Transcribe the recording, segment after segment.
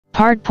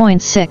Part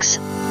Point 6,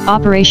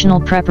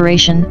 Operational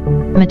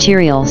Preparation,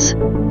 Materials.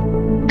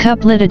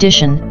 Cup lid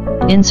addition,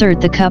 insert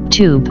the cup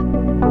tube.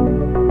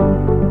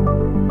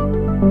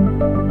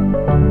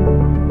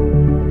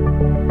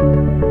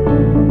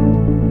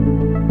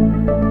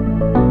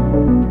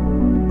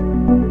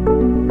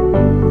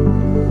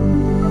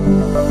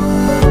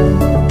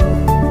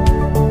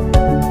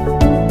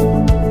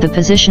 The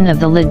position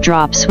of the lid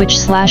drop switch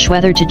 /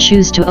 whether to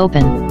choose to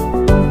open.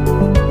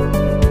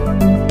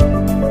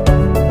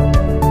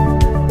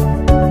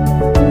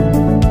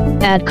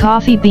 Add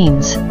coffee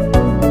beans.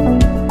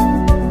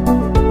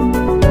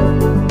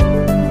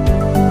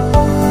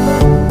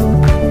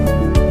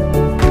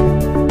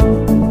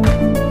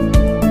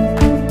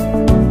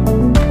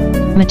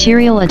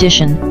 Material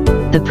addition,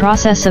 the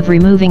process of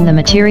removing the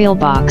material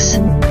box.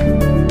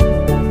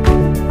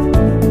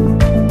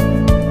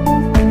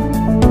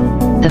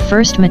 The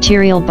first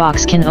material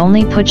box can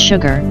only put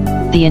sugar,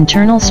 the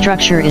internal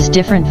structure is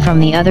different from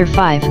the other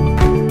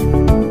 5.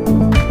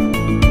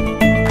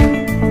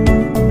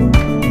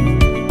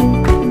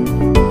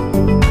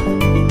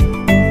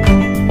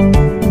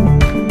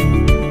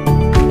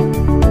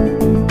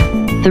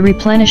 The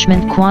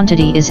replenishment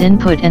quantity is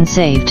input and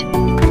saved.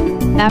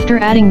 After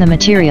adding the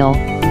material,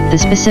 the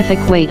specific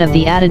weight of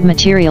the added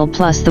material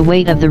plus the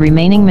weight of the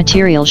remaining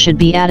material should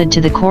be added to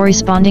the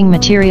corresponding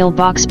material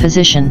box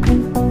position.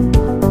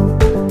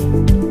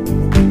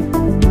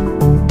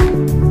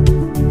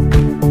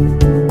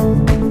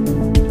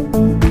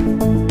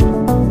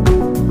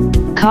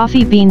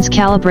 Coffee beans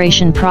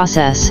calibration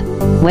process,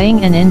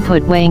 weighing and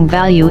input weighing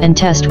value and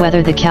test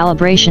whether the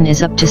calibration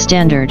is up to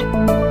standard.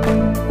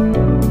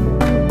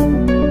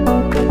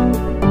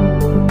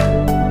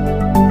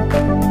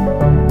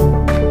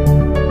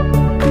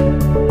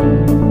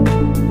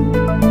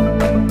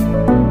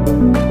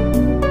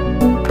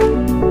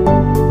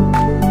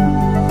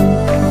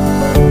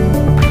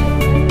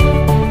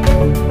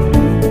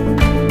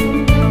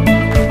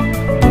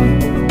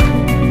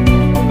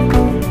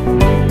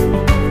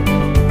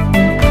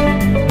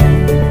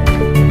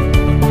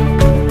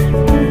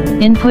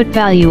 Input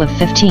value of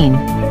 15,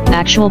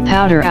 actual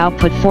powder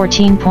output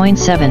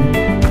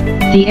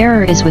 14.7. The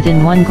error is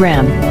within 1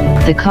 gram,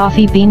 the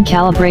coffee bean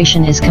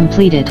calibration is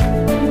completed.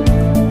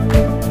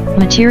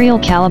 Material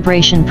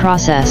calibration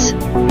process,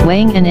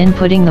 weighing and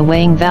inputting the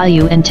weighing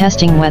value and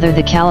testing whether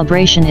the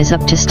calibration is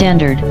up to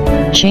standard,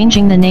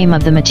 changing the name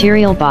of the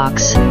material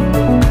box.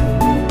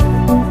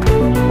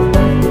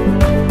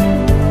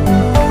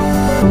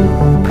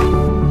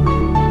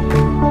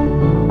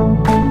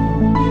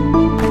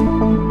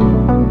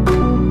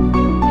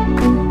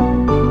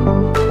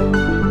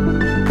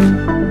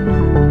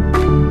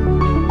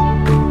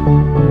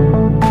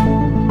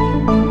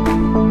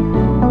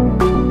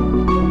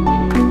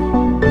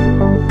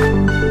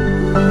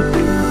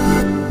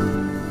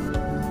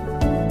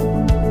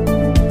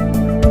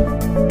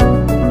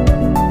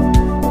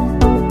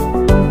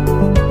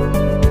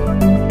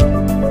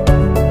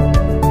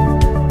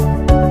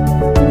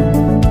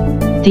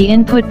 The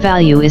input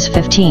value is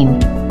 15,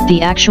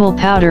 the actual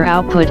powder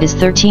output is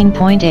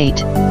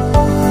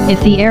 13.8.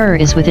 If the error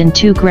is within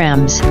 2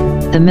 grams,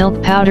 the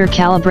milk powder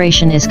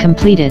calibration is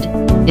completed.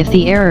 If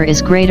the error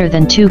is greater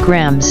than 2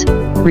 grams,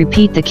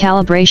 repeat the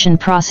calibration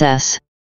process.